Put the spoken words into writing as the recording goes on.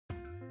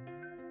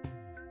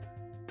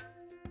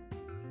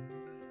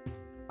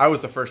I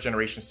was a first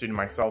generation student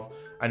myself.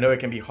 I know it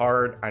can be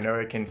hard. I know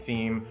it can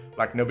seem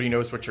like nobody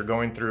knows what you're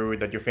going through,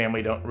 that your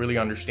family don't really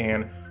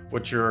understand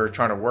what you're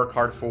trying to work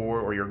hard for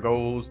or your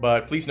goals.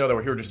 But please know that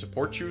we're here to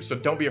support you. So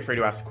don't be afraid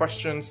to ask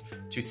questions,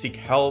 to seek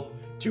help,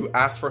 to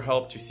ask for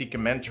help, to seek a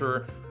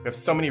mentor. We have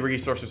so many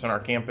resources on our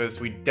campus.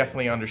 We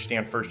definitely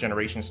understand first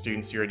generation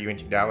students here at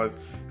UNT Dallas.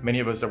 Many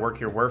of us that work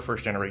here were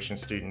first generation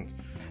students.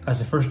 As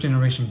a first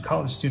generation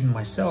college student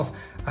myself,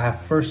 I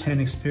have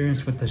firsthand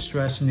experience with the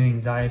stress and the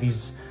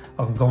anxieties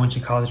of going to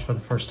college for the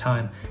first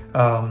time.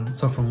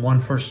 So from one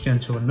first gen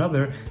to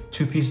another,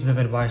 two pieces of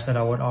advice that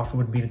I would offer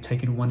would be to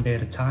take it one day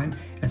at a time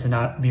and to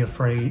not be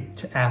afraid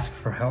to ask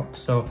for help.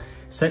 So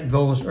set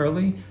goals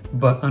early,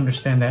 but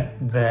understand that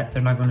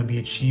they're not going to be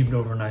achieved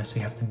overnight. So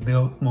you have to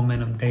build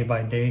momentum day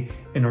by day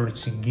in order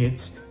to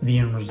get the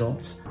end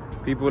results.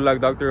 People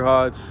like Dr.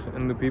 Hodge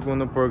and the people in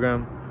the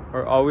program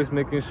are always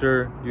making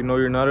sure you know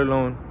you're not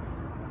alone,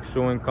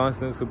 showing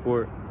constant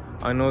support.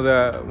 I know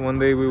that one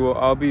day we will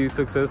all be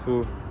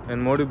successful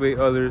and motivate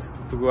others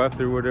to go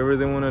after whatever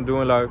they want to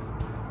do in life,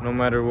 no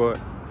matter what.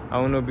 I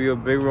want to be a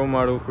big role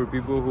model for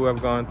people who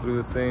have gone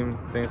through the same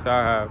things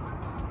I have.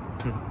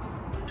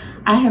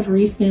 I have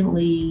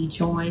recently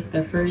joined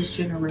the First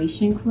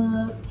Generation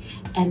Club,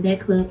 and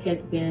that club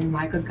has been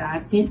like a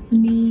godsend to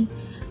me.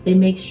 They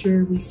make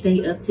sure we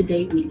stay up to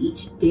date with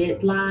each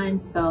deadline,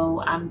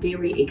 so I'm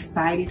very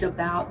excited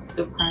about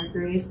the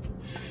progress,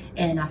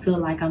 and I feel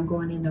like I'm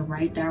going in the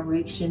right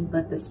direction.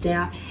 But the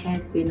staff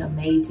has been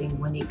amazing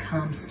when it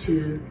comes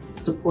to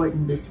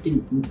supporting the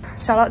students.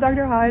 Shout out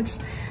Dr. Hodge.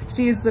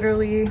 She's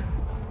literally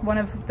one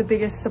of the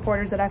biggest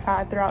supporters that I've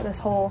had throughout this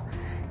whole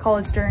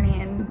college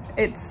journey, and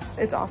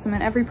it's awesome.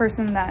 And every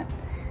person that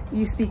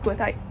you speak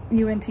with at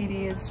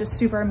UNTD is just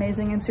super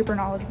amazing and super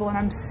knowledgeable, and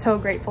I'm so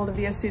grateful to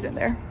be a student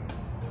there.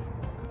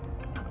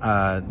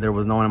 There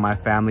was no one in my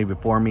family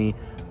before me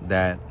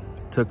that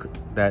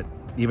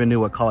even knew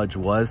what college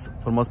was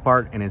for the most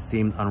part, and it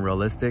seemed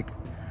unrealistic.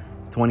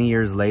 20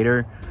 years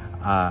later,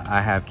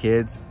 I have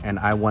kids, and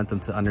I want them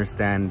to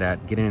understand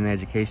that getting an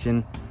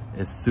education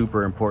is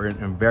super important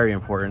and very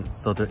important.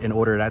 So in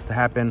order for that to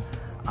happen,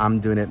 I'm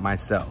doing it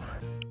myself.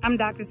 I'm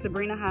Dr.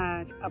 Sabrina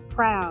Hodge, a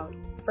proud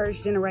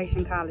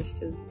first-generation college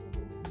student.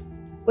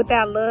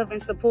 Without love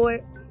and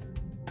support,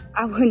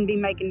 I wouldn't be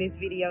making this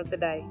video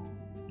today.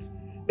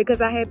 Because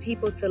I had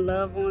people to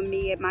love on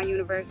me at my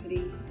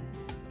university,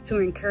 to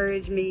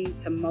encourage me,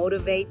 to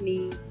motivate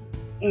me.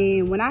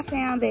 And when I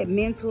found that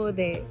mentor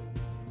that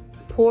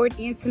poured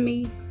into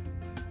me,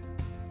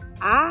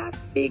 I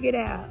figured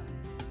out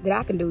that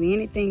I can do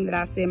anything that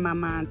I set my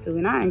mind to,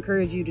 and I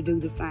encourage you to do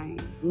the same.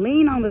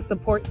 Lean on the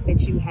supports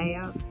that you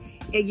have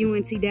at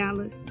UNT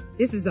Dallas.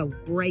 This is a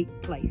great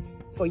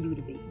place for you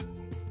to be.